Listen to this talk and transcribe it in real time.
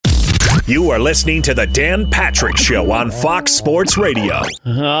You are listening to the Dan Patrick Show on Fox Sports Radio.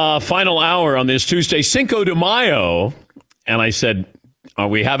 Final hour on this Tuesday, Cinco de Mayo. And I said, are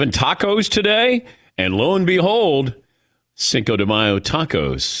we having tacos today? And lo and behold, Cinco de Mayo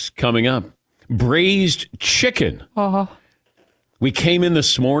tacos coming up. Braised chicken. We came in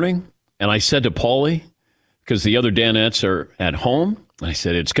this morning, and I said to Paulie, because the other Danettes are at home, I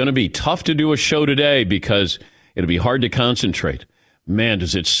said, it's going to be tough to do a show today because it'll be hard to concentrate. Man,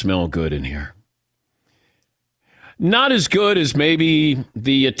 does it smell good in here. Not as good as maybe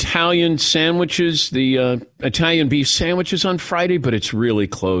the Italian sandwiches, the Italian beef sandwiches on Friday, but it's really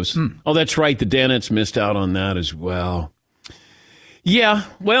close. Oh, that's right. The Danettes missed out on that as well. Yeah,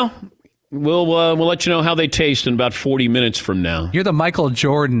 well, we'll let you know how they taste in about 40 minutes from now. You're the Michael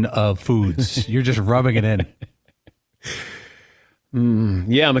Jordan of foods. You're just rubbing it in.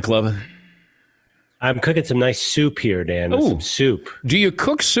 Yeah, McLovin. I'm cooking some nice soup here, Dan. Some soup. Do you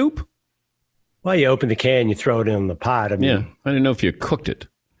cook soup? Well, you open the can, you throw it in the pot. I mean, Yeah, I didn't know if you cooked it.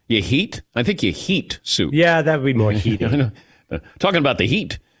 You heat? I think you heat soup. Yeah, that would be more heating. Talking about the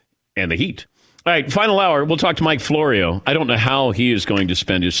heat and the heat. All right, final hour. We'll talk to Mike Florio. I don't know how he is going to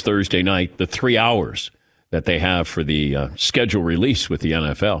spend his Thursday night, the 3 hours that they have for the schedule release with the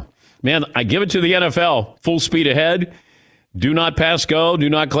NFL. Man, I give it to the NFL. Full speed ahead. Do not pass go. Do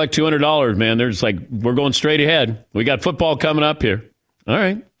not collect $200, man. There's like, we're going straight ahead. We got football coming up here. All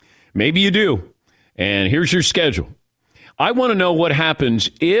right. Maybe you do. And here's your schedule. I want to know what happens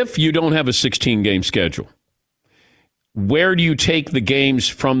if you don't have a 16-game schedule. Where do you take the games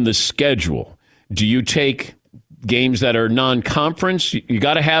from the schedule? Do you take games that are non-conference? You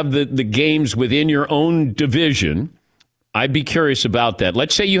got to have the games within your own division. I'd be curious about that.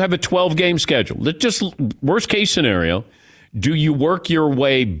 Let's say you have a 12-game schedule. Just worst case scenario. Do you work your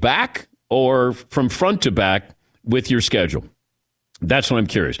way back or from front to back with your schedule? That's what I'm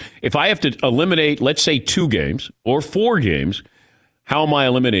curious. If I have to eliminate, let's say 2 games or 4 games, how am I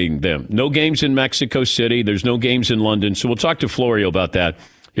eliminating them? No games in Mexico City. There's no games in London. So we'll talk to Florio about that.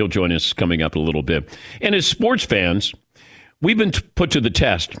 He'll join us coming up in a little bit. And as sports fans, we've been put to the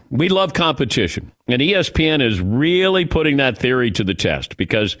test. We love competition. And ESPN is really putting that theory to the test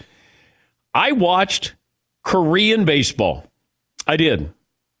because I watched Korean baseball. I did.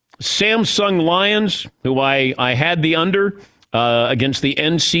 Samsung Lions, who I had the under against the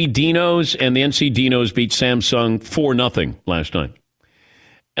NC Dinos, and the NC Dinos beat Samsung 4-0 last night.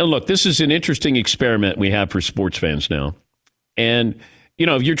 And look, this is an interesting experiment we have for sports fans now. And, you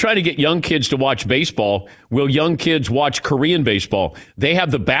know, if you're trying to get young kids to watch baseball, will young kids watch Korean baseball? They have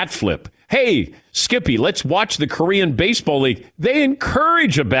the bat flip. Hey, Skippy, let's watch the Korean Baseball League. They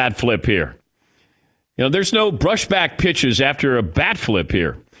encourage a bat flip here. You know, there's no brushback pitches after a bat flip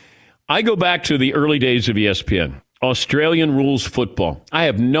here. I go back to the early days of ESPN. Australian rules football. I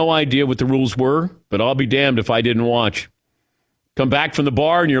have no idea what the rules were, but I'll be damned if I didn't watch. Come back from the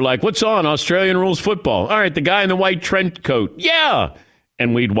bar and you're like, what's on? Australian rules football. All right, the guy in the white trench coat. Yeah.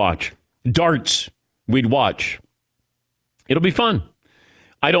 And we'd watch. Darts. We'd watch. It'll be fun.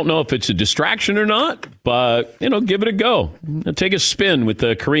 I don't know if it's a distraction or not, but, you know, give it a go. Take a spin with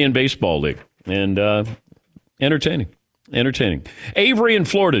the Korean Baseball League. And entertaining. Avery in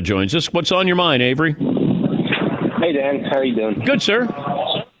Florida joins us. What's on your mind, Avery? Hey, Dan. How are you doing? Good, sir.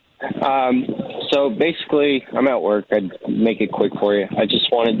 So basically, I'm at work. I'd make it quick for you. I just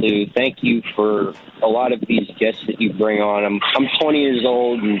wanted to thank you for a lot of these guests that you bring on. I'm 20 years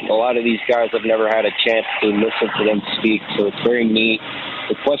old, and a lot of these guys I've never had a chance to listen to them speak, so it's very neat.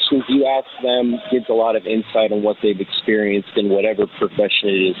 The questions you ask them gives a lot of insight on what they've experienced in whatever profession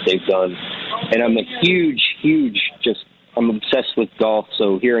it is they've done. And I'm a I'm obsessed with golf,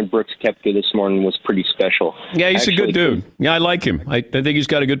 so hearing Brooks Koepka this morning was pretty special. Yeah, he's a good dude. Yeah, I like him. I think he's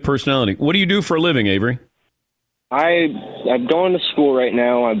got a good personality. What do you do for a living, Avery? I'm going to school right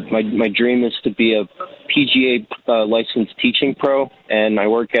now. My dream is to be a PGA licensed teaching pro, and I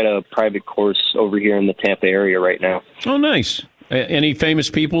work at a private course over here in the Tampa area right now. Oh, nice. Any famous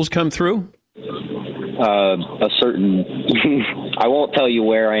peoples come through? A certain, I won't tell you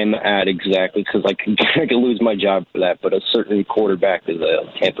where I am at exactly because I could lose my job for that, but a certain quarterback of the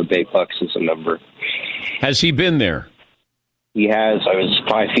Tampa Bay Bucks is a member. Has he been there? He has. I was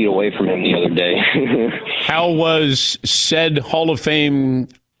 5 feet away from him the other day. How was said Hall of Fame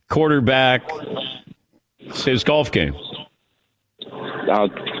quarterback, his golf game?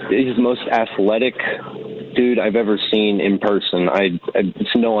 He's the most athletic dude I've ever seen in person.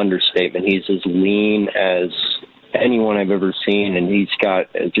 It's no understatement. He's as lean as anyone I've ever seen, and he's got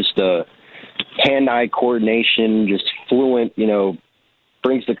just a hand-eye coordination, just fluent,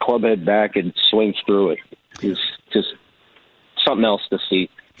 brings the club head back and swings through it. He's just something else to see.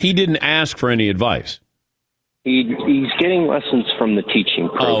 He didn't ask for any advice. He's getting lessons from the teaching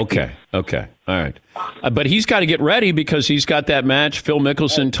pro. Oh, okay. All right. But he's got to get ready because he's got that match, Phil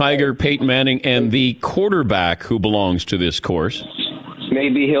Mickelson, Tiger, Peyton Manning, and the quarterback who belongs to this course.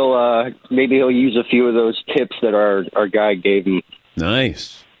 Maybe he'll use a few of those tips that our guy gave him.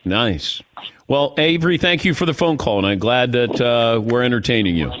 Nice. Well, Avery, thank you for the phone call, and I'm glad that we're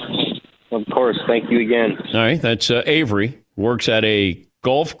entertaining you. Of course. Thank you again. All right. That's Avery, works at a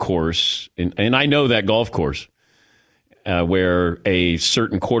golf course, and I know that golf course where a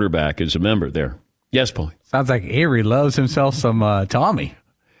certain quarterback is a member there. Yes, Paul. Sounds like Avery loves himself some Tommy.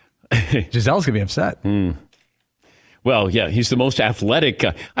 Giselle's going to be upset. Well, yeah, he's the most athletic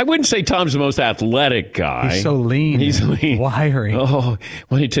guy. I wouldn't say Tom's the most athletic guy. He's so lean. He's lean. Wiry. Oh,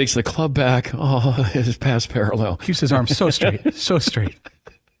 when he takes the club back, his pass parallel. Keeps his arms so straight, so straight.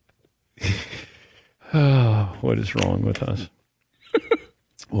 Oh, what is wrong with us?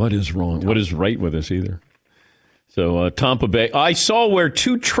 What is wrong? What is right with us either? So Tampa Bay. I saw where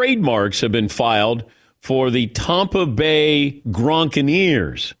 2 trademarks have been filed for the Tampa Bay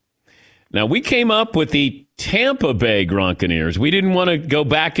Gronkaneers. Now, we came up with the Tampa Bay Gronkaneers. We didn't want to go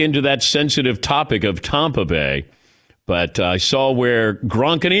back into that sensitive topic of Tampa Bay, but I saw where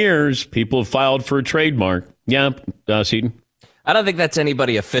Gronkaneers, people filed for a trademark. Yeah, Seaton? I don't think that's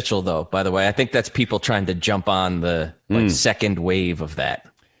anybody official, though, by the way. I think that's people trying to jump on the second wave of that.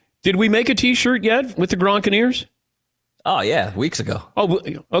 Did we make a T-shirt yet with the Gronkaneers? Oh, yeah, weeks ago. Oh,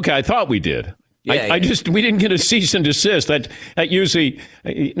 okay. I thought we did. Yeah, We didn't get a cease and desist. That usually,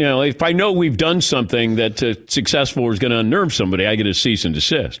 if I know we've done something that's successful or is going to unnerve somebody, I get a cease and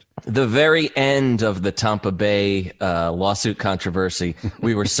desist. The very end of the Tampa Bay lawsuit controversy,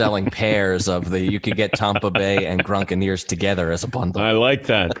 we were selling pairs of you could get Tampa Bay and Gronkaneers together as a bundle. I like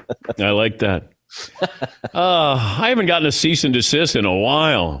that. I haven't gotten a cease and desist in a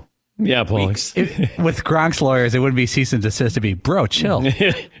while. Yeah, Paul. With Gronk's lawyers, it wouldn't be cease and desist. It'd be, bro, chill.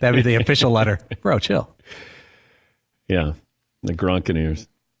 That'd be the official letter. Bro, chill. Yeah, the Gronkaneers.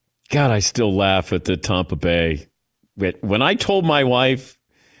 God, I still laugh at the Tampa Bay. When I told my wife,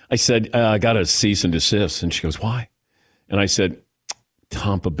 I said, I got a cease and desist. And she goes, why? And I said,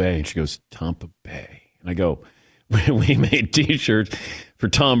 Tampa Bay. And she goes, Tampa Bay. And I go, we made T-shirts for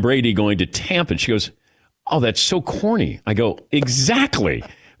Tom Brady going to Tampa. And she goes, oh, that's so corny. I go, exactly.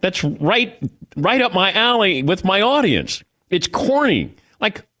 That's right up my alley with my audience. It's corny.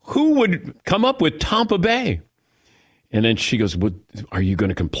 Like, who would come up with Tampa Bay? And then she goes, well, are you going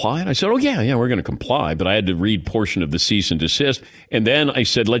to comply? And I said, oh, yeah, we're going to comply. But I had to read portion of the cease and desist. And then I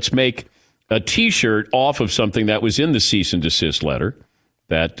said, let's make a T-shirt off of something that was in the cease and desist letter.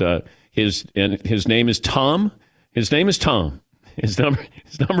 That his name is Tom. His name is Tom. His number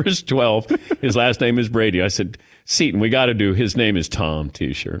is 12. His last name is Brady. I said, Seaton, we got to do his name is Tom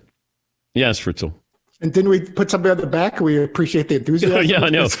T-shirt. Yes, Fritzl. And didn't we put something on the back? We appreciate the enthusiasm. Yeah, I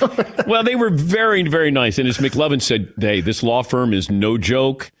know. Well, they were very, very nice. And as McLovin said, hey, this law firm is no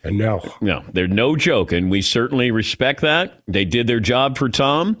joke. No, they're no joke. And we certainly respect that. They did their job for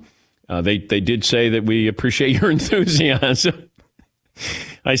Tom. They did say that we appreciate your enthusiasm.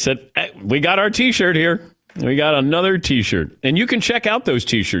 I said, hey, we got our T-shirt here. We got another T-shirt. And you can check out those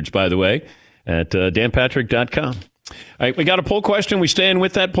T-shirts, by the way, at danpatrick.com. All right, we got a poll question. We staying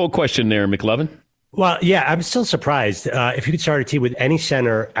with that poll question there, McLovin? Well, yeah, I'm still surprised. If you could start a team with any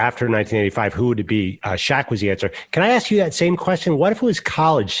center after 1985, who would it be? Shaq was the answer. Can I ask you that same question? What if it was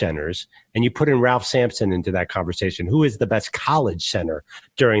college centers and you put in Ralph Sampson into that conversation? Who is the best college center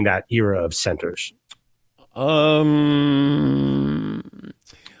during that era of centers?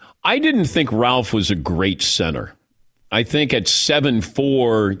 I didn't think Ralph was a great center. I think at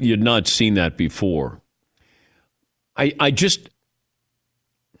 7'4", you'd not seen that before. I just,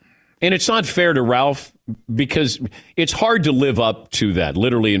 and it's not fair to Ralph because it's hard to live up to that,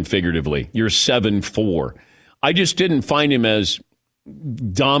 literally and figuratively. You're 7'4". I just didn't find him as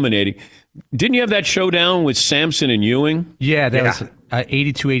dominating. Didn't you have that showdown with Sampson and Ewing? Yeah, that was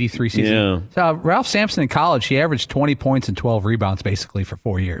 82-83 season. Yeah. So Ralph Sampson in college, he averaged 20 points and 12 rebounds basically for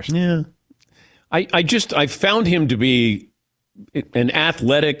 4 years. Yeah. I found him to be an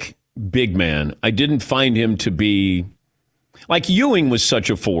athletic big man. I didn't find him to be like Ewing was such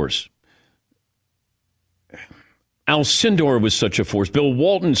a force. Alcindor was such a force. Bill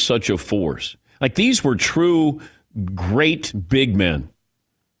Walton's such a force. Like these were true great big men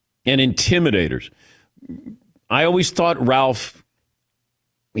and intimidators. I always thought Ralph,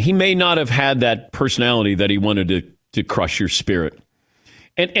 he may not have had that personality that he wanted to crush your spirit.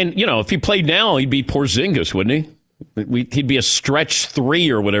 And you know, if he played now, he'd be Porzingis, wouldn't he? He'd be a stretch 3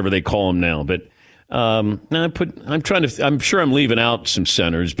 or whatever they call him now. But I'm sure I'm leaving out some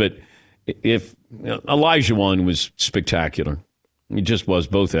centers, but if Elijah one was spectacular. He just was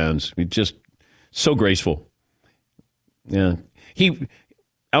both ends. He just so graceful. Yeah.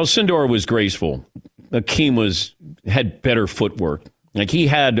 Alcindor was graceful. Akeem had better footwork. Like he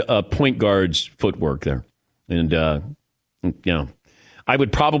had a point guard's footwork there. And, I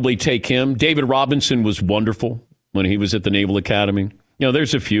would probably take him. David Robinson was wonderful when he was at the Naval Academy.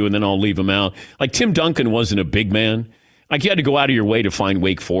 There's a few, and then I'll leave them out. Like Tim Duncan wasn't a big man. Like you had to go out of your way to find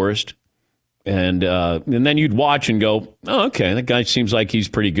Wake Forest. And then you'd watch and go, oh, okay, that guy seems like he's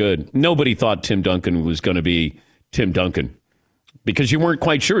pretty good. Nobody thought Tim Duncan was going to be Tim Duncan because you weren't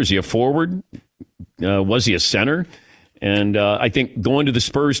quite sure. Is he a forward? Was he a center? And I think going to the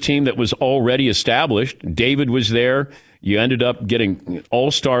Spurs team that was already established, David was there. You ended up getting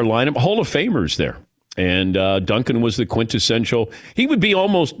all-star lineup, Hall of Famers there. And Duncan was the quintessential. He would be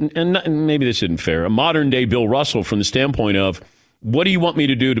almost, and maybe this isn't fair, a modern-day Bill Russell from the standpoint of, what do you want me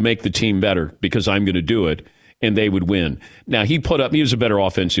to do to make the team better? Because I'm going to do it, and they would win. Now, he was a better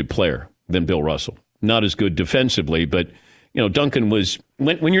offensive player than Bill Russell. Not as good defensively, but, Duncan was,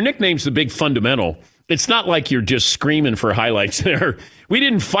 when your nickname's the big fundamental, it's not like you're just screaming for highlights there. We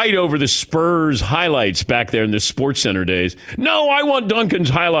didn't fight over the Spurs highlights back there in the Sports Center days. No, I want Duncan's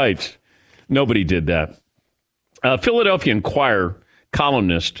highlights. Nobody did that. Philadelphia Inquirer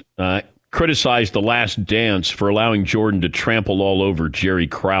columnist criticized The Last Dance for allowing Jordan to trample all over Jerry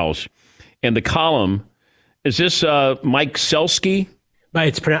Krause. And the column, is this Mike Selsky? I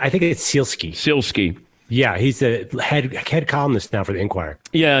think it's Sealski. Sealski. Yeah, he's the head columnist now for the Inquirer.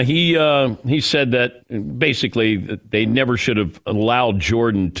 Yeah, he said that basically they never should have allowed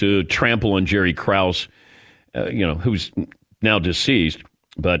Jordan to trample on Jerry Krause, who's now deceased.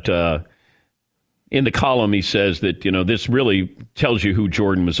 But in the column, he says that, this really tells you who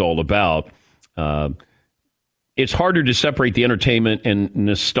Jordan was all about. It's harder to separate the entertainment and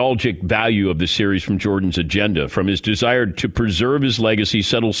nostalgic value of the series from Jordan's agenda, from his desire to preserve his legacy,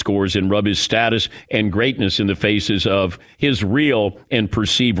 settle scores, and rub his status and greatness in the faces of his real and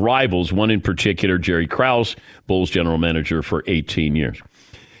perceived rivals, one in particular, Jerry Krause, Bulls general manager for 18 years.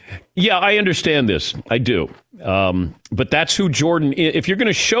 Yeah, I understand this. I do. But that's who Jordan is. If you're going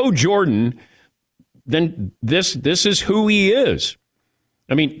to show Jordan, then this is who he is.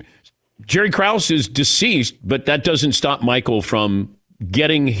 I mean, Jerry Krause is deceased, but that doesn't stop Michael from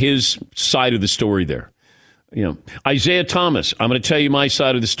getting his side of the story there. Isaiah Thomas, I'm going to tell you my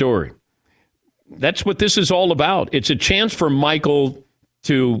side of the story. That's what this is all about. It's a chance for Michael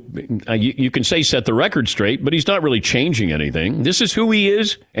to, you can say set the record straight, but he's not really changing anything. This is who he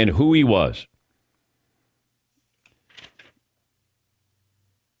is and who he was.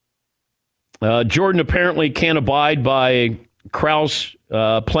 Jordan apparently can't abide by Krause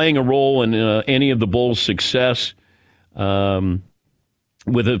playing a role in any of the Bulls' success.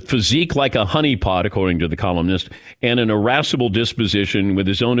 With a physique like a honeypot, according to the columnist, and an irascible disposition with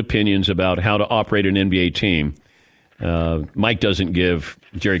his own opinions about how to operate an NBA team, Mike doesn't give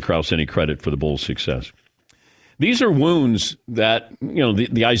Jerry Krause any credit for the Bulls' success. These are wounds that,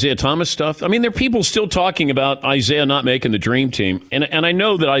 the Isaiah Thomas stuff. I mean, there are people still talking about Isaiah not making the dream team. And I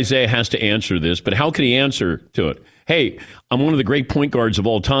know that Isaiah has to answer this, but how can he answer to it? Hey, I'm one of the great point guards of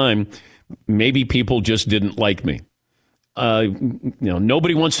all time. Maybe people just didn't like me.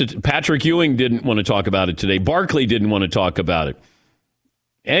 Nobody wants to. Patrick Ewing didn't want to talk about it today. Barkley didn't want to talk about it.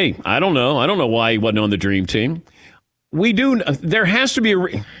 Hey, I don't know. I don't know why he wasn't on the dream team. We do. There has to be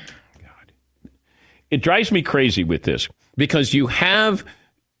God. It drives me crazy with this because you have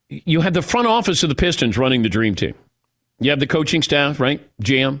the front office of the Pistons running the dream team. You have the coaching staff, right?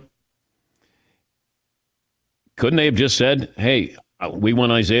 GM. Couldn't they have just said, hey, we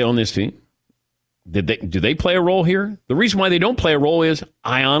want Isaiah on this team? Do they play a role here? The reason why they don't play a role is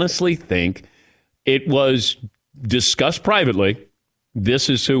I honestly think it was discussed privately. This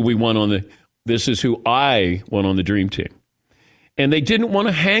is who I want on the dream team. And they didn't want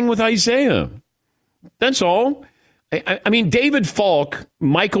to hang with Isaiah. That's all. I mean, David Falk,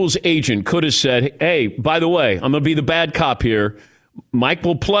 Michael's agent, could have said, hey, by the way, I'm going to be the bad cop here. Mike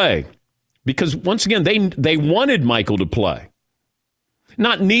will play. Because once again, they wanted Michael to play.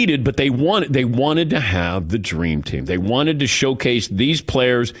 Not needed, but they wanted to have the dream team. They wanted to showcase these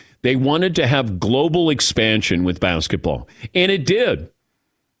players. They wanted to have global expansion with basketball. And it did.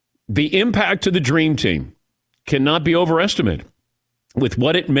 The impact of the dream team cannot be overestimated with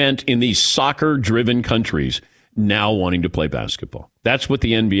what it meant in these soccer-driven countries now wanting to play basketball. That's what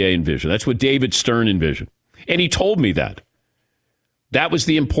the NBA envisioned. That's what David Stern envisioned. And he told me that. That was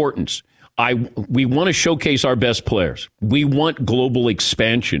the importance. We want to showcase our best players. We want global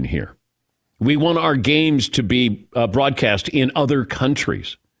expansion here. We want our games to be broadcast in other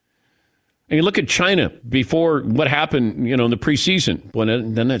countries. And you look at China before what happened, in the preseason.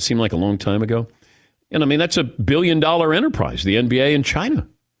 Doesn't that seem like a long time ago? And I mean, that's $1 billion enterprise, the NBA in China.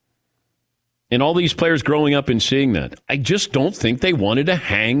 And all these players growing up and seeing that. I just don't think they wanted to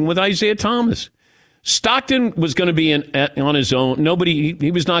hang with Isaiah Thomas. Stockton was going to be on his own.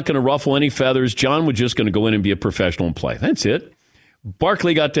 He was not going to ruffle any feathers. John was just going to go in and be a professional and play. That's it.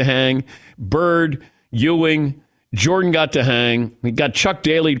 Barkley got to hang. Bird, Ewing, Jordan got to hang. We got Chuck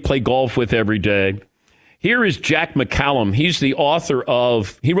Daly to play golf with every day. Here is Jack McCallum. He's the author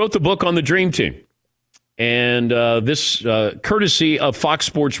he wrote the book on the Dream Team. And this, courtesy of Fox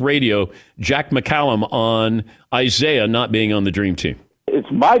Sports Radio, Jack McCallum on Isaiah not being on the Dream Team. It's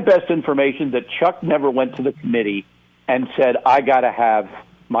my best information that Chuck never went to the committee and said, I got to have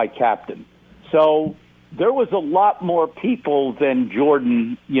my captain. So there was a lot more people than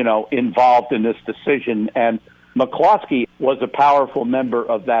Jordan, involved in this decision. And McCloskey was a powerful member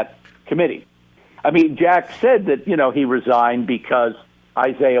of that committee. I mean, Jack said that, he resigned because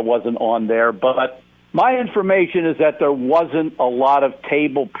Isaiah wasn't on there, but my information is that there wasn't a lot of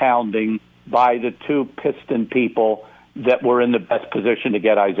table pounding by the two Piston people that were in the best position to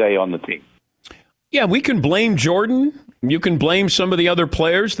get Isaiah on the team. Yeah, we can blame Jordan. You can blame some of the other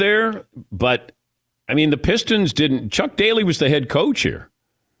players there. But, I mean, the Pistons didn't. Chuck Daly was the head coach here.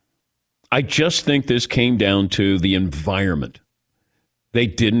 I just think this came down to the environment. They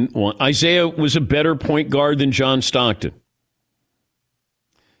didn't want. Isaiah was a better point guard than John Stockton.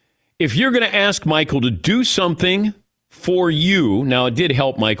 If you're going to ask Michael to do something for you, now it did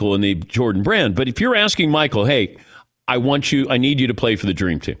help Michael in the Jordan brand, but if you're asking Michael, hey, I need you to play for the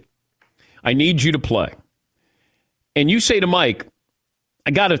Dream Team. I need you to play. And you say to Mike,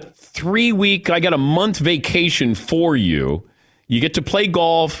 I got a month vacation for you. You get to play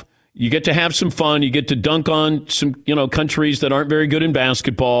golf. You get to have some fun. You get to dunk on some, countries that aren't very good in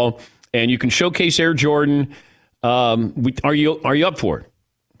basketball, and you can showcase Air Jordan. Are you up for it?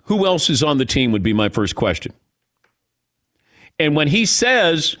 Who else is on the team would be my first question. And when he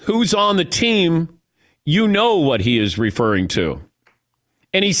says who's on the team, you know what he is referring to.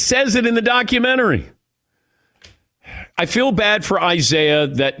 And he says it in the documentary. I feel bad for Isaiah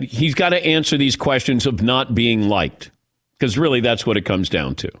that he's got to answer these questions of not being liked, because really that's what it comes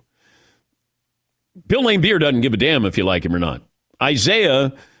down to. Bill Laimbeer doesn't give a damn if you like him or not. But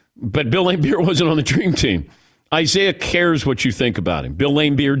Bill Laimbeer wasn't on the Dream Team. Isaiah cares what you think about him. Bill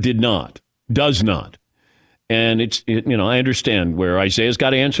Laimbeer does not. And I understand where Isaiah's got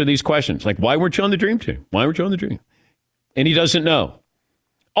to answer these questions. Like, why weren't you on the Dream Team? Why weren't you on the Dream? And he doesn't know.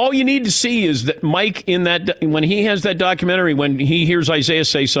 All you need to see is that Mike when he has that documentary, when he hears Isaiah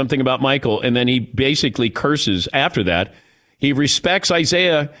say something about Michael, and then he basically curses after that, he respects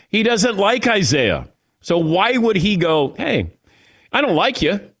Isaiah. He doesn't like Isaiah. So why would he go, hey, I don't like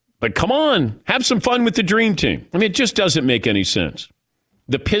you, but come on, have some fun with the Dream Team? I mean, it just doesn't make any sense.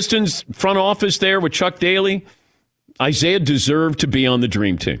 The Pistons front office there with Chuck Daly, Isaiah deserved to be on the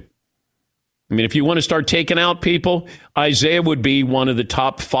Dream Team. I mean, if you want to start taking out people, Isaiah would be one of the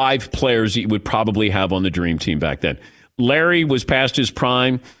top 5 players that you would probably have on the Dream Team back then. Larry was past his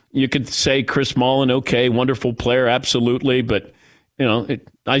prime. You could say Chris Mullin, okay, wonderful player, absolutely. But,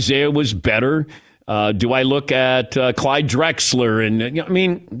 Isaiah was better. Do I look at Clyde Drexler?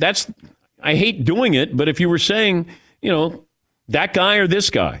 And I hate doing it, but if you were saying, that guy or this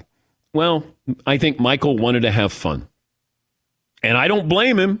guy, well, I think Michael wanted to have fun. And I don't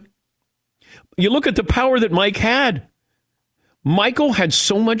blame him. You look at the power that Mike had. Michael had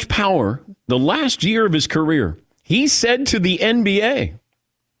so much power the last year of his career. He said to the NBA,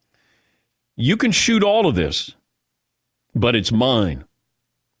 you can shoot all of this, but it's mine.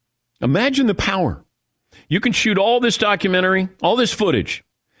 Imagine the power. You can shoot all this documentary, all this footage.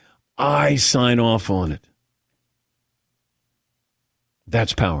 I sign off on it.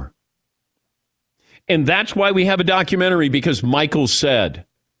 That's power. And that's why we have a documentary, because Michael said,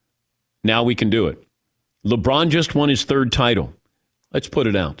 now we can do it. LeBron just won his 3rd title. Let's put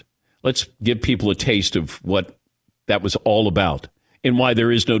it out. Let's give people a taste of what that was all about and why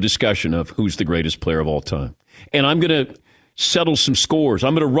there is no discussion of who's the greatest player of all time. And I'm going to settle some scores.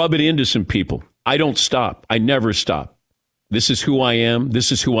 I'm going to rub it into some people. I don't stop. I never stop. This is who I am.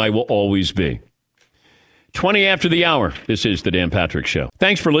 This is who I will always be. 20 after the hour. This is The Dan Patrick Show.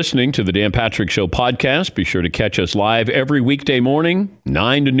 Thanks for listening to The Dan Patrick Show podcast. Be sure to catch us live every weekday morning,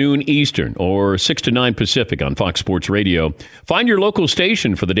 9 to noon Eastern or 6 to 9 Pacific on Fox Sports Radio. Find your local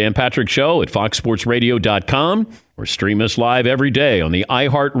station for The Dan Patrick Show at foxsportsradio.com or stream us live every day on the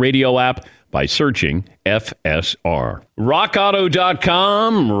iHeartRadio app, by searching FSR.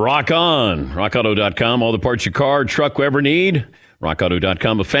 RockAuto.com, rock on. RockAuto.com, all the parts your car, truck will ever need.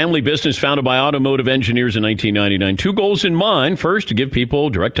 RockAuto.com, a family business founded by automotive engineers in 1999. Two goals in mind. First, to give people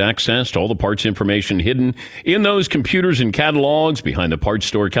direct access to all the parts information hidden in those computers and catalogs behind the parts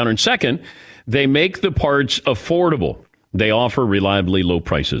store counter. And second, they make the parts affordable. They offer reliably low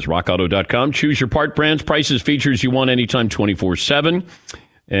prices. RockAuto.com. Choose your part, brands, prices, features you want anytime, 24/7.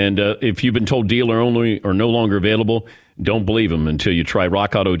 And if you've been told dealer only or no longer available, don't believe them until you try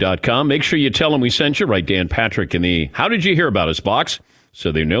RockAuto.com. Make sure you tell them we sent you. Write Dan Patrick in the "How did you hear about us" box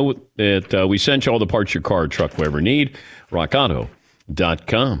so they know that we sent you all the parts your car or truck will ever need.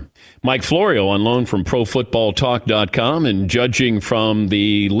 RockAuto.com. Mike Florio on loan from ProFootballTalk.com, and judging from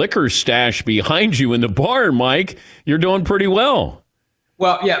the liquor stash behind you in the bar, Mike, you're doing pretty well.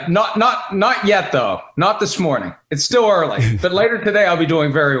 Well, yeah, not yet though. Not this morning. It's still early, but later today I'll be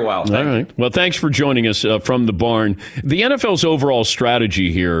doing very well. All right. Well, thanks for joining us from the barn. The NFL's overall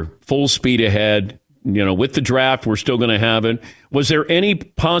strategy here, full speed ahead. With the draft, we're still going to have it. Was there any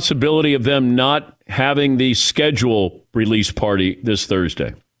possibility of them not having the schedule release party this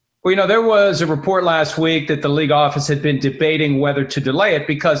Thursday? Well, there was a report last week that the league office had been debating whether to delay it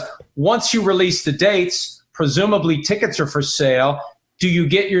because once you release the dates, presumably tickets are for sale. Do you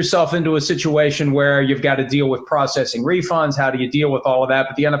get yourself into a situation where you've got to deal with processing refunds? How do you deal with all of that?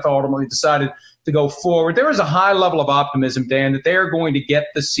 But the NFL ultimately decided to go forward. There is a high level of optimism, Dan, that they are going to get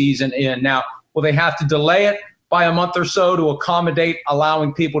the season in. Now, will they have to delay it by a month or so to accommodate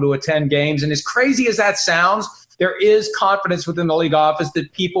allowing people to attend games? And as crazy as that sounds, there is confidence within the league office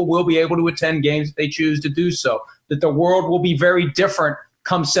that people will be able to attend games if they choose to do so, that the world will be very different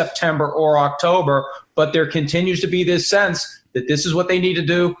come September or October. But there continues to be this sense that this is what they need to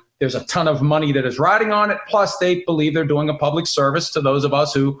do. There's a ton of money that is riding on it. Plus, they believe they're doing a public service to those of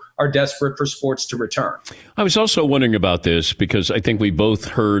us who are desperate for sports to return. I was also wondering about this because I think we both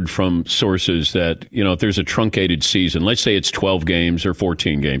heard from sources that, if there's a truncated season, let's say it's 12 games or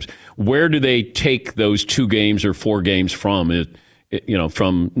 14 games, where do they take those 2 games or 4 games from?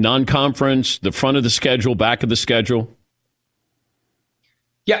 From non-conference, the front of the schedule, back of the schedule?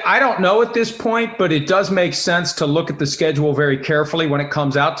 Yeah, I don't know at this point, but it does make sense to look at the schedule very carefully when it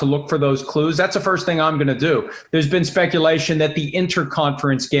comes out to look for those clues. That's the first thing I'm going to do. There's been speculation that the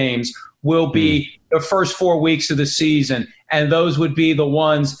interconference games will be the first 4 weeks of the season, and those would be the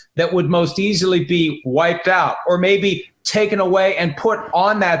ones that would most easily be wiped out or maybe taken away and put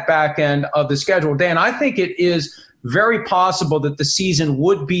on that back end of the schedule. Dan, I think it is very possible that the season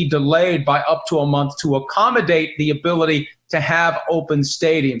would be delayed by up to a month to accommodate the ability to have open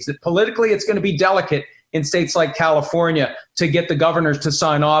stadiums. That politically it's going to be delicate in states like California to get the governors to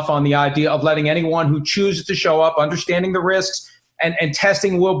sign off on the idea of letting anyone who chooses to show up, understanding the risks, and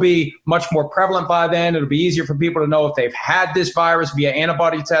testing will be much more prevalent by then. It'll be easier for people to know if they've had this virus via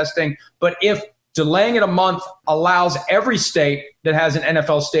antibody testing. But if delaying it a month allows every state that has an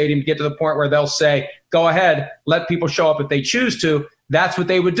NFL stadium to get to the point where they'll say, go ahead, let people show up if they choose to, that's what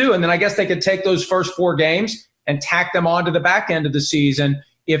they would do. And then I guess they could take those first 4 games and tack them onto the back end of the season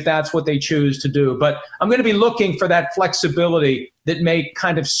if that's what they choose to do. But I'm going to be looking for that flexibility that may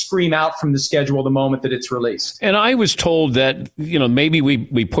kind of scream out from the schedule the moment that it's released. And I was told that, maybe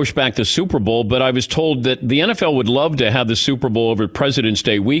we push back the Super Bowl, but I was told that the NFL would love to have the Super Bowl over President's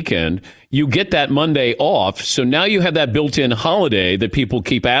Day weekend. You get that Monday off, so now you have that built-in holiday that people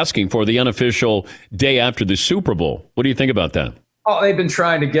keep asking for, the unofficial day after the Super Bowl. What do you think about that? Oh, they've been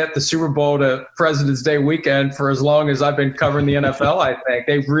trying to get the Super Bowl to President's Day weekend for as long as I've been covering the NFL, I think.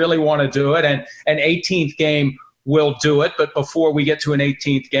 They really want to do it, and an 18th game will do it. But before we get to an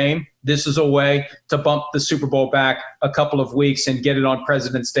 18th game, this is a way to bump the Super Bowl back a couple of weeks and get it on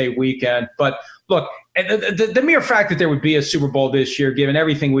President's Day weekend. But look, the mere fact that there would be a Super Bowl this year, given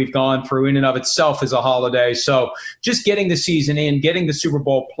everything we've gone through in and of itself, is a holiday. So just getting the season in, getting the Super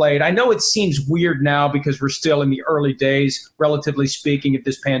Bowl played. I know it seems weird now because we're still in the early days, relatively speaking, of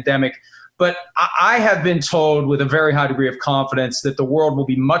this pandemic. But I have been told with a very high degree of confidence that the world will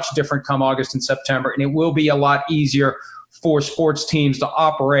be much different come August and September, and it will be a lot easier for sports teams to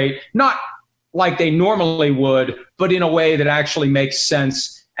operate, not like they normally would, but in a way that actually makes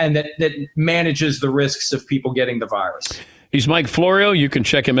sense and that manages the risks of people getting the virus. He's Mike Florio. You can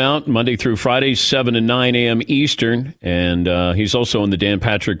check him out Monday through Friday, 7 to 9 a.m. Eastern. And he's also on the Dan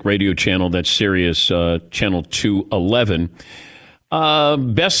Patrick radio channel. That's Sirius channel 211.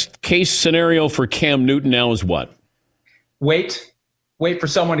 Best case scenario for Cam Newton now is what? Wait wait for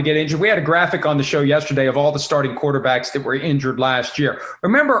someone to get injured. We had a graphic on the show yesterday of all the starting quarterbacks that were injured last year.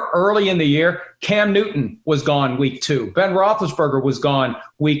 Remember early in the year, Cam Newton was gone week 2. Ben Roethlisberger was gone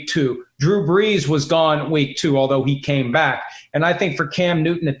week 2. Drew Brees was gone week 2, although he came back. And I think for Cam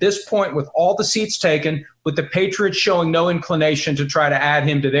Newton at this point, with all the seats taken, with the Patriots showing no inclination to try to add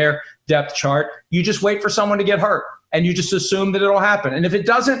him to their depth chart, you just wait for someone to get hurt and you just assume that it'll happen. And if it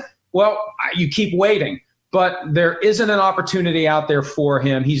doesn't, well, you keep waiting. But there isn't an opportunity out there for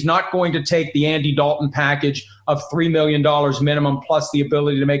him. He's not going to take the Andy Dalton package of $3 million minimum plus the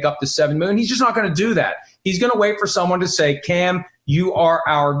ability to make up to $7 million. He's just not going to do that. He's going to wait for someone to say, Cam, you are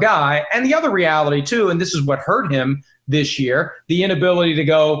our guy. And the other reality, too, and this is what hurt him this year, the inability to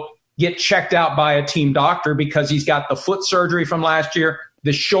go get checked out by a team doctor because he's got the foot surgery from last year,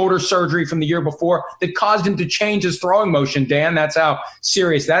 the shoulder surgery from the year before that caused him to change his throwing motion, Dan. That's how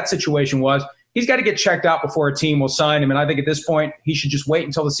serious that situation was. He's got to get checked out before a team will sign him. And I think at this point, he should just wait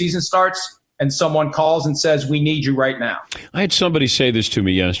until the season starts and someone calls and says, we need you right now. I had somebody say this to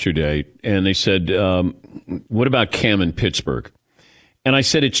me yesterday, and they said, what about Cam in Pittsburgh? And I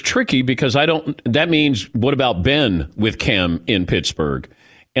said, it's tricky because that means what about Ben with Cam in Pittsburgh?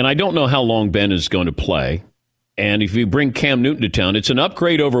 And I don't know how long Ben is going to play. And if you bring Cam Newton to town, it's an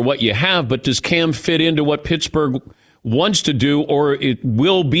upgrade over what you have, but does Cam fit into what Pittsburgh wants to do or it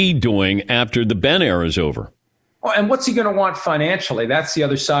will be doing after the Ben era is over? Well, and what's he going to want financially? That's the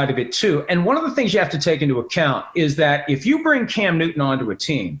other side of it, too. And one of the things you have to take into account is that if you bring Cam Newton onto a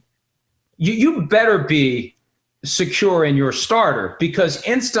team, you better be secure in your starter, because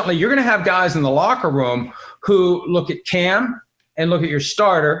instantly you're going to have guys in the locker room who look at Cam and look at your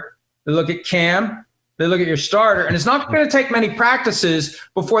starter. They look at Cam, they look at your starter, and it's not going to take many practices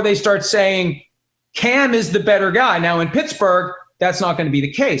before they start saying, Cam is the better guy. Now, in Pittsburgh, that's not going to be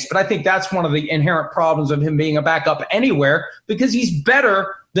the case. But I think that's one of the inherent problems of him being a backup anywhere, because he's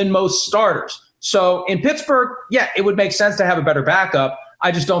better than most starters. So in Pittsburgh, yeah, it would make sense to have a better backup.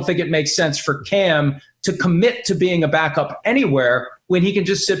 I just don't think it makes sense for Cam to commit to being a backup anywhere when he can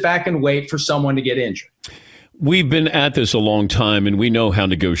just sit back and wait for someone to get injured. We've been at this a long time, and we know how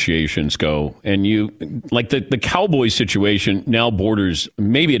negotiations go. And like the Cowboys situation now borders,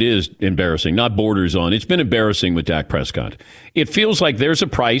 maybe it is embarrassing, not borders on. It's been embarrassing with Dak Prescott. It feels like there's a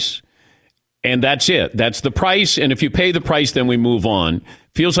price, and that's it. That's the price, and if you pay the price, then we move on.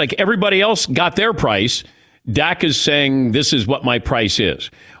 Feels like everybody else got their price. Dak is saying, this is what my price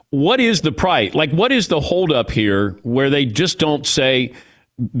is. What is the price? Like, what is the holdup here where they just don't say,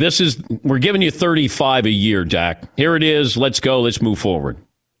 we're giving you 35 a year, Dak. Here it is. Let's go. Let's move forward.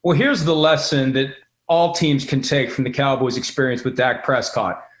 Well, here's the lesson that all teams can take from the Cowboys' experience with Dak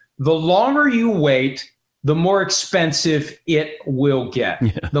Prescott. The longer you wait, the more expensive it will get.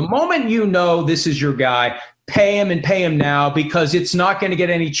 Yeah. The moment you know this is your guy, pay him and pay him now, because it's not going to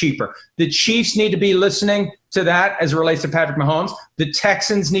get any cheaper. The Chiefs need to be listening to that as it relates to Patrick Mahomes. The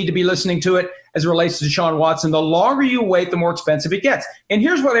Texans need to be listening to it as it relates to Deshaun Watson. The longer you wait, the more expensive it gets. And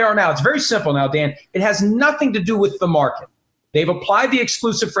here's where they are now. It's very simple now, Dan. It has nothing to do with the market. They've applied the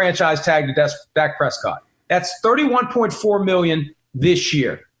exclusive franchise tag to Dak Prescott. That's $31.4 million this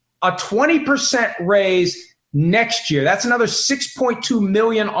year. A 20% raise next year. That's another $6.2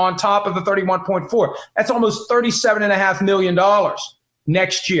 million on top of the 31.4. That's almost $37.5 million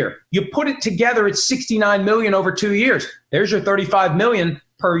next year. You put it together, it's $69 million over 2 years. There's your $35 million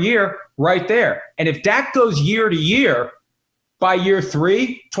per year right there. And if Dak goes year to year, by year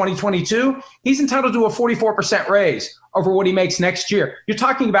 3, 2022, he's entitled to a 44% raise over what he makes next year. You're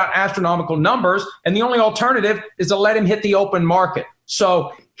talking about astronomical numbers, and the only alternative is to let him hit the open market.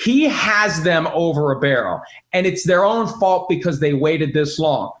 So he has them over a barrel, and it's their own fault because they waited this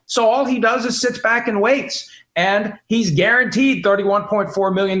long. So all he does is sits back and waits, and he's guaranteed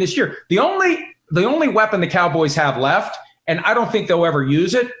 $31.4 million this year. The only weapon the Cowboys have left, and I don't think they'll ever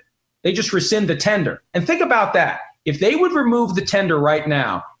use it, they just rescind the tender. And think about that. If they would remove the tender right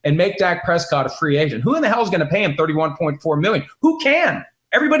now and make Dak Prescott a free agent, who in the hell is going to pay him $31.4 million? Who can?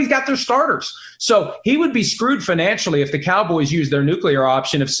 Everybody's got their starters. So he would be screwed financially if the Cowboys use their nuclear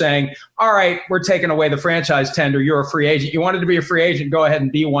option of saying, all right, we're taking away the franchise tender. You're a free agent. You wanted to be a free agent. Go ahead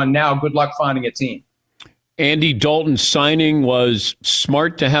and be one now. Good luck finding a team. Andy Dalton signing was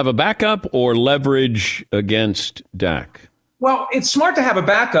smart to have a backup or leverage against Dak? Well, it's smart to have a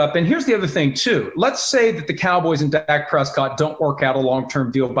backup. And here's the other thing, too. Let's say that the Cowboys and Dak Prescott don't work out a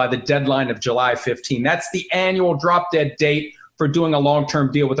long-term deal by the deadline of July 15. That's the annual drop-dead date for doing a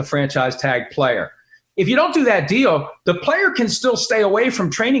long-term deal with a franchise tag player. If you don't do that deal, the player can still stay away from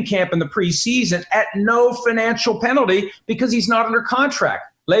training camp in the preseason at no financial penalty because he's not under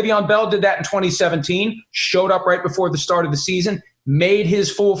contract. Le'Veon Bell did that in 2017, showed up right before the start of the season, made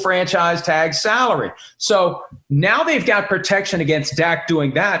his full franchise tag salary. So now they've got protection against Dak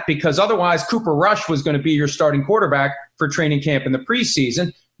doing that, because otherwise Cooper Rush was going to be your starting quarterback for training camp in the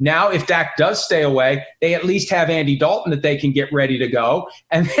preseason. Now, if Dak does stay away, they at least have Andy Dalton that they can get ready to go.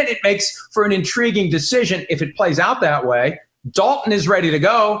 And then it makes for an intriguing decision if it plays out that way. Dalton is ready to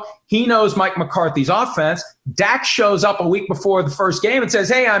go. He knows Mike McCarthy's offense. Dak shows up a week before the first game and says,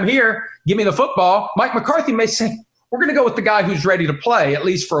 hey, I'm here. Give me the football. Mike McCarthy may say, we're going to go with the guy who's ready to play, at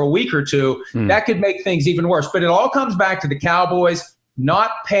least for a week or two. That could make things even worse. But it all comes back to the Cowboys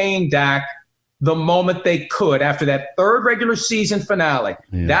not paying Dak the moment they could after that third regular season finale.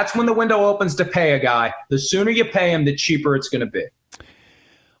 Yeah. That's when the window opens to pay a guy. The sooner you pay him, the cheaper it's going to be.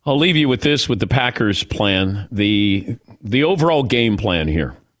 I'll leave you with this, with the Packers plan, the overall game plan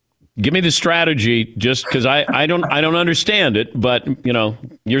here. Give me the strategy, just because I don't understand it, but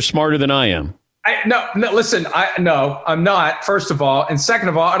you're smarter than I am. No, listen, I'm not, first of all. And second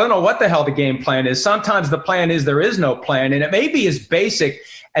of all, I don't know what the hell the game plan is. Sometimes the plan is there is no plan, and it may be as basic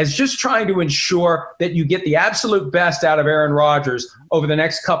as just trying to ensure that you get the absolute best out of Aaron Rodgers over the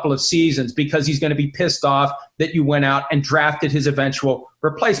next couple of seasons, because he's going to be pissed off that you went out and drafted his eventual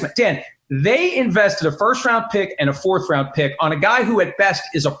replacement. Dan, they invested a first-round pick and a fourth-round pick on a guy who at best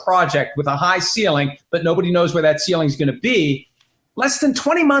is a project with a high ceiling, but nobody knows where that ceiling is going to be. Less than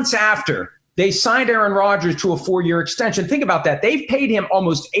 20 months after they signed Aaron Rodgers to a 4-year extension. Think about that. They've paid him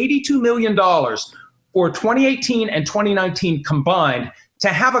almost $82 million for 2018 and 2019 combined to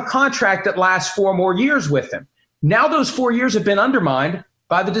have a contract that lasts 4 more years with him. Now those 4 years have been undermined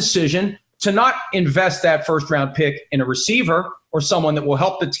by the decision to not invest that first-round pick in a receiver or someone that will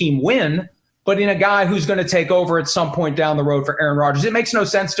help the team win, but in a guy who's going to take over at some point down the road for Aaron Rodgers. It makes no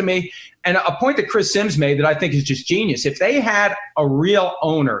sense to me. And a point that Chris Sims made that I think is just genius. If they had a real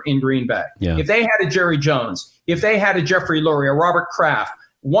owner in Green Bay, if they had a Jerry Jones, if they had a Jeffrey Lurie, a Robert Kraft,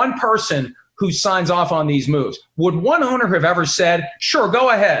 one person who signs off on these moves, would one owner have ever said, sure, go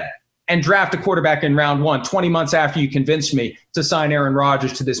ahead and draft a quarterback in round 1, 20 months after you convinced me to sign Aaron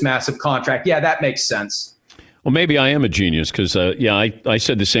Rodgers to this massive contract? Yeah, that makes sense. Well, maybe I am a genius because, I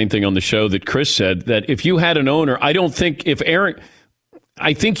said the same thing on the show that Chris said, that if you had an owner, I think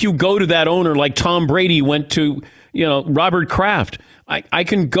you go to that owner like Tom Brady went to, Robert Kraft. I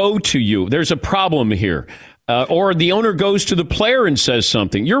can go to you. There's a problem here. Or the owner goes to the player and says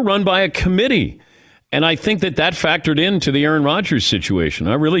something. You're run by a committee. And I think that factored into the Aaron Rodgers situation.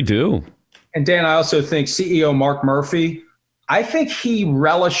 I really do. And Dan, I also think CEO Mark Murphy, I think he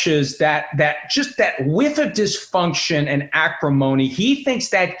relishes that whiff of dysfunction and acrimony. He thinks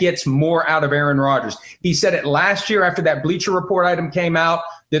that gets more out of Aaron Rodgers. He said it last year after that Bleacher Report item came out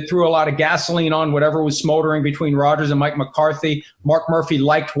that threw a lot of gasoline on whatever was smoldering between Rodgers and Mike McCarthy. Mark Murphy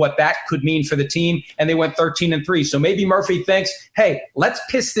liked what that could mean for the team, and they went 13-3. So maybe Murphy thinks, hey, let's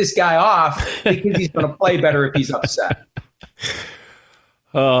piss this guy off because he's going to play better if he's upset.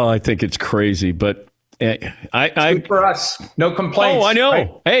 Oh, I think it's crazy, but Good for us. No complaints. Oh, I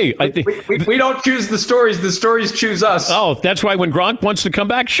know. Right? Hey, we don't choose the stories. The stories choose us. Oh, that's why when Gronk wants to come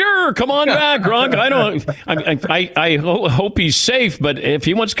back, sure, come on back, Gronk. I hope he's safe, but if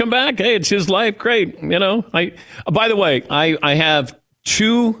he wants to come back, hey, it's his life. Great. By the way, I have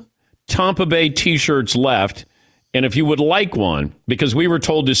 2 Tampa Bay T-shirts left, and if you would like one, because we were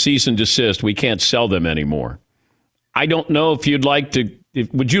told to cease and desist, we can't sell them anymore. I don't know if you'd like to.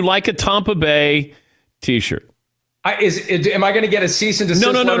 Would you like a Tampa Bay T-shirt? Am I going to get a cease and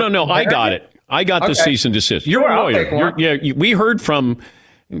desist? No. I got it. I got the cease and desist. You're a lawyer. We heard from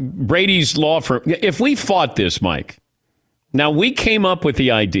Brady's law firm. If we fought this, Mike, now we came up with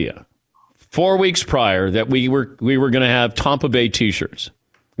the idea 4 weeks prior that we were going to have Tampa Bay T-shirts.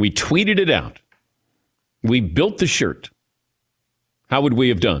 We tweeted it out. We built the shirt. How would we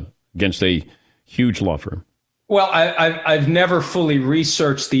have done against a huge law firm? Well, I've never fully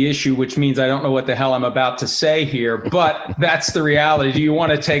researched the issue, which means I don't know what the hell I'm about to say here, but that's the reality. Do you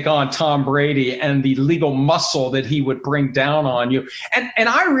want to take on Tom Brady and the legal muscle that he would bring down on you? And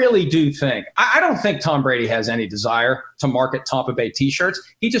I really do think, I don't think Tom Brady has any desire to market Tampa Bay T-shirts.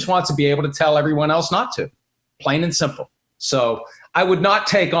 He just wants to be able to tell everyone else not to, plain and simple. So I would not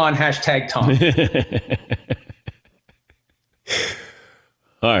take on #Tom.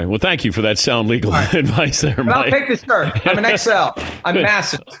 All right. Well, thank you for that sound legal advice there, Mike. I'll take the shirt. I'm an XL. I'm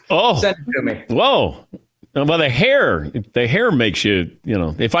massive. Oh. Send it to me. Whoa. Well, the hair makes you,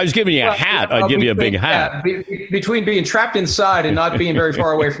 if I was giving you a hat, I'd give you a big hat. Between being trapped inside and not being very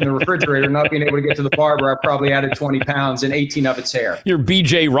far away from the refrigerator, not being able to get to the barber, I probably added 20 pounds and 18 of its hair. You're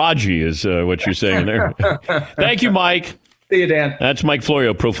BJ Raji is what you're saying there. Thank you, Mike. See you, Dan. That's Mike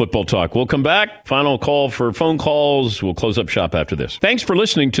Florio, Pro Football Talk. We'll come back. Final call for phone calls. We'll close up shop after this. Thanks for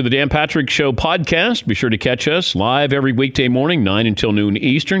listening to the Dan Patrick Show podcast. Be sure to catch us live every weekday morning, 9 until noon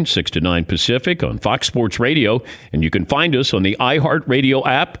Eastern, 6 to 9 Pacific on Fox Sports Radio. And you can find us on the iHeartRadio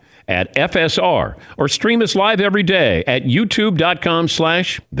app at FSR, or stream us live every day at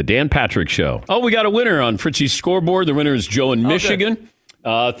youtube.com/The Dan Patrick Show. Oh, we got a winner on Fritzy's scoreboard. The winner is Joe in Michigan,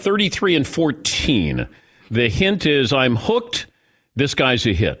 33-14. The hint is I'm hooked. This guy's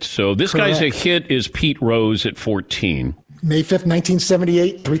a hit. So this Correct. guy's a hit is Pete Rose at 14. May 5th,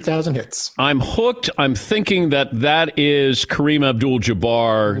 1978, 3,000 hits. I'm hooked. I'm thinking that is Kareem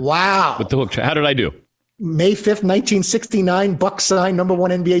Abdul-Jabbar. Wow. With the hook. How did I do? May 5th, 1969, Bucks sign number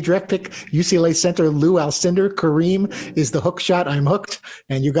 1 NBA draft pick, UCLA center Lou Alcindor. Kareem is the hook shot. I'm hooked.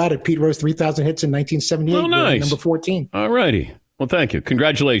 And you got it. Pete Rose, 3,000 hits in 1978. Oh, nice. Number 14. All righty. Well, thank you.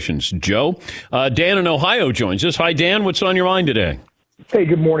 Congratulations, Joe. Dan in Ohio joins us. Hi, Dan. What's on your mind today? Hey,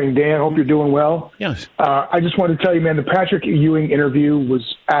 good morning, Dan. Hope you're doing well. Yes. I just wanted to tell you, man, the Patrick Ewing interview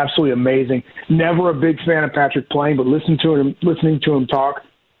was absolutely amazing. Never a big fan of Patrick playing, but listening to him talk,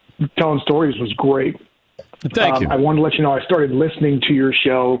 telling stories was great. Thank you. I wanted to let you know I started listening to your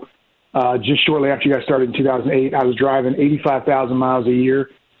show just shortly after you guys started in 2008. I was driving 85,000 miles a year.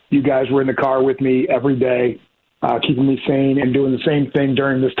 You guys were in the car with me every day, keeping me sane and doing the same thing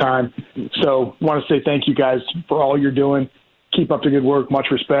during this time. So I want to say thank you guys for all you're doing. Keep up the good work.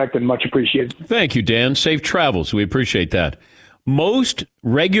 Much respect and much appreciated. Thank you, Dan. Safe travels. We appreciate that. Most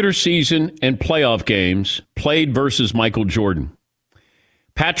regular season and playoff games played versus Michael Jordan.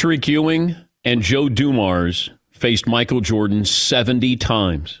 Patrick Ewing and Joe Dumars faced Michael Jordan 70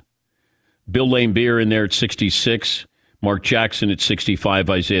 times. Bill Laimbeer in there at 66. Mark Jackson at 65.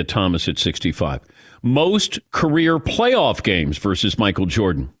 Isaiah Thomas at 65. Most career playoff games versus Michael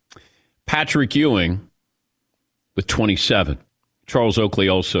Jordan. Patrick Ewing with 27. Charles Oakley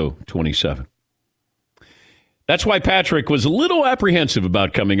also 27. That's why Patrick was a little apprehensive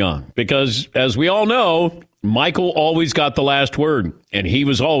about coming on, because as we all know, Michael always got the last word, and he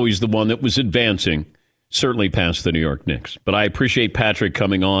was always the one that was advancing, certainly past the New York Knicks. But I appreciate Patrick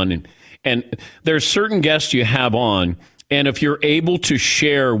coming on, and there's certain guests you have on, and if you're able to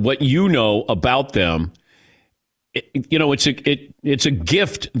share what you know about them, it's a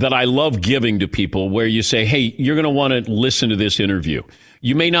gift that I love giving to people, where you say, hey, you're going to want to listen to this interview.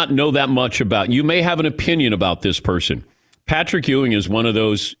 You may not know that much about, you may have an opinion about this person. Patrick Ewing is one of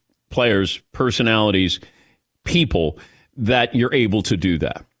those players, personalities, people that you're able to do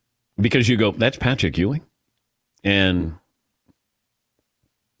that, because you go, that's Patrick Ewing. And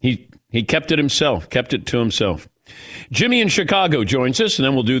he kept it to himself. Jimmy in Chicago joins us, and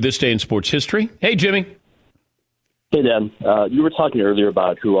then we'll do This Day in Sports History. Hey, Jimmy. Hey, Dan. You were talking earlier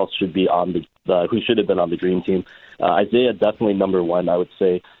about who else should be on who should have been on the Dream Team. Isaiah, definitely number one, I would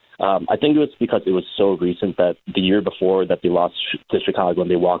say. I think it was because it was so recent that the year before that they lost to Chicago and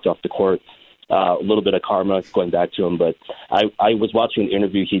they walked off the court. A little bit of karma going back to him, but I was watching an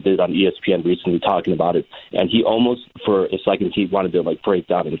interview he did on ESPN recently talking about it, and he almost, for a second, he wanted to break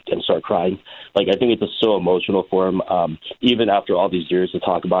down and start crying. I think it's just so emotional for him. Even after all these years to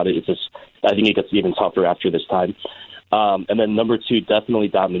talk about it, I think it gets even tougher after this time. And then number two, definitely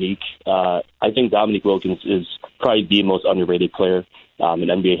Dominique. I think Dominique Wilkins is probably the most underrated player in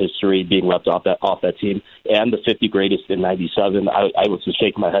NBA history, being left off that team, and the 50 greatest in '97. I was just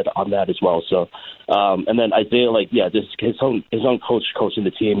shaking my head on that as well. So, and then Isaiah, his own coach coaching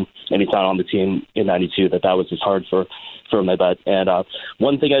the team, and he's not on the team in '92. That was just hard for him, I bet. And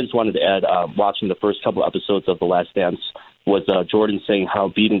one thing I just wanted to add, watching the first couple episodes of The Last Dance, was Jordan saying how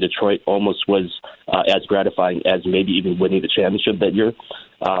beating Detroit almost was as gratifying as maybe even winning the championship that year.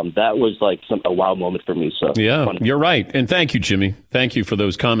 That was a wow moment for me. So yeah, you're right. And thank you, Jimmy. Thank you for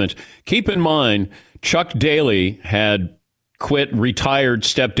those comments. Keep in mind, Chuck Daly had retired,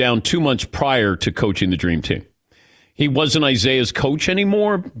 stepped down 2 months prior to coaching the Dream Team. He wasn't Isaiah's coach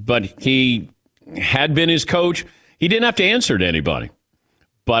anymore, but he had been his coach. He didn't have to answer to anybody.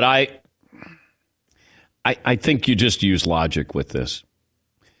 But I think you just use logic with this.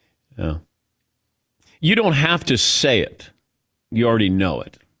 You don't have to say it. You already know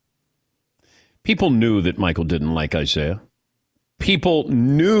it. People knew that Michael didn't like Isaiah. People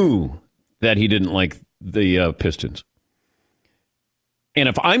knew that he didn't like the Pistons. And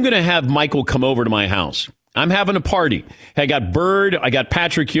if I'm going to have Michael come over to my house, I'm having a party. I got Bird, I got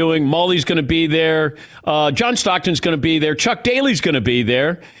Patrick Ewing, Molly's going to be there, John Stockton's going to be there, Chuck Daly's going to be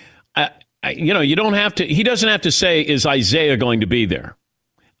there. You don't have to. He doesn't have to say, is Isaiah going to be there?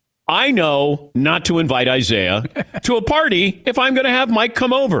 I know not to invite Isaiah to a party if I'm going to have Mike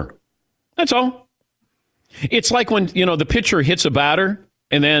come over. That's all. It's like when, the pitcher hits a batter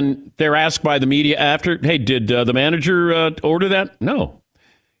and then they're asked by the media after, hey, did the manager order that? No.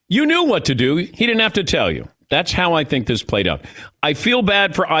 You knew what to do. He didn't have to tell you. That's how I think this played out. I feel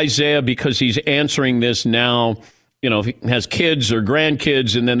bad for Isaiah because he's answering this now. If he has kids or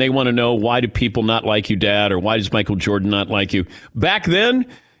grandkids, and then they want to know, why do people not like you, Dad? Or why does Michael Jordan not like you? Back then,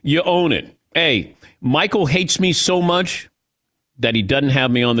 you own it. Hey, Michael hates me so much that he doesn't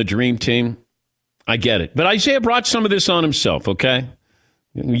have me on the dream team. I get it. But Isaiah brought some of this on himself, okay?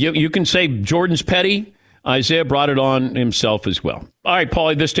 You can say Jordan's petty. Isaiah brought it on himself as well. All right,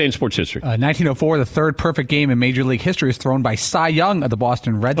 Paulie, this day in sports history. 1904, the third perfect game in Major League history is thrown by Cy Young of the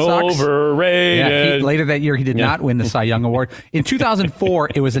Boston Red Sox. Overrated. Yeah, later that year, he did not win the Cy Young Award. In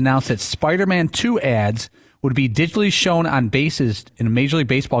 2004, it was announced that Spider-Man 2 ads would be digitally shown on bases in Major League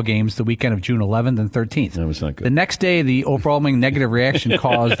Baseball games the weekend of June 11th and 13th. That was not good. The next day, the overwhelming negative reaction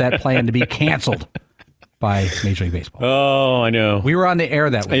caused that plan to be canceled by Major League Baseball. Oh, I know. We were on the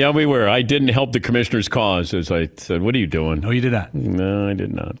air that week. Yeah, we were. I didn't help the commissioner's cause, as I said. What are you doing? No, you did not. No, I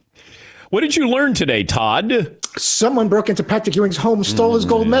did not. What did you learn today, Todd? Someone broke into Patrick Ewing's home, stole his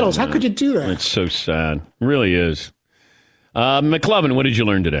gold medals. How could you do that? It's so sad. It really is. McLovin, what did you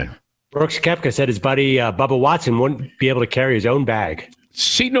learn today? Brooks Koepka said his buddy Bubba Watson wouldn't be able to carry his own bag.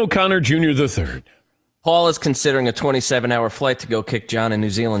 Seton O'Connor Jr. III. Paul is considering a 27-hour flight to go kick John in New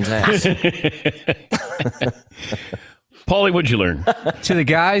Zealand's ass. Paulie, what'd you learn? To the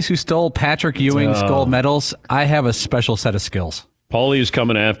guys who stole Patrick Ewing's gold medals, I have a special set of skills. Paulie is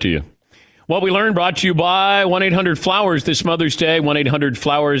coming after you. What we learned brought to you by 1-800-Flowers this Mother's Day.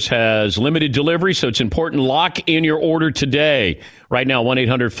 1-800-Flowers has limited delivery, so it's important. Lock in your order today. Right now,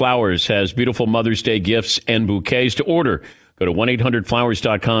 1-800-Flowers has beautiful Mother's Day gifts and bouquets to order. Go to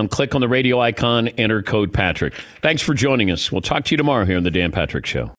 1-800-Flowers.com, click on the radio icon, enter code Patrick. Thanks for joining us. We'll talk to you tomorrow here on The Dan Patrick Show.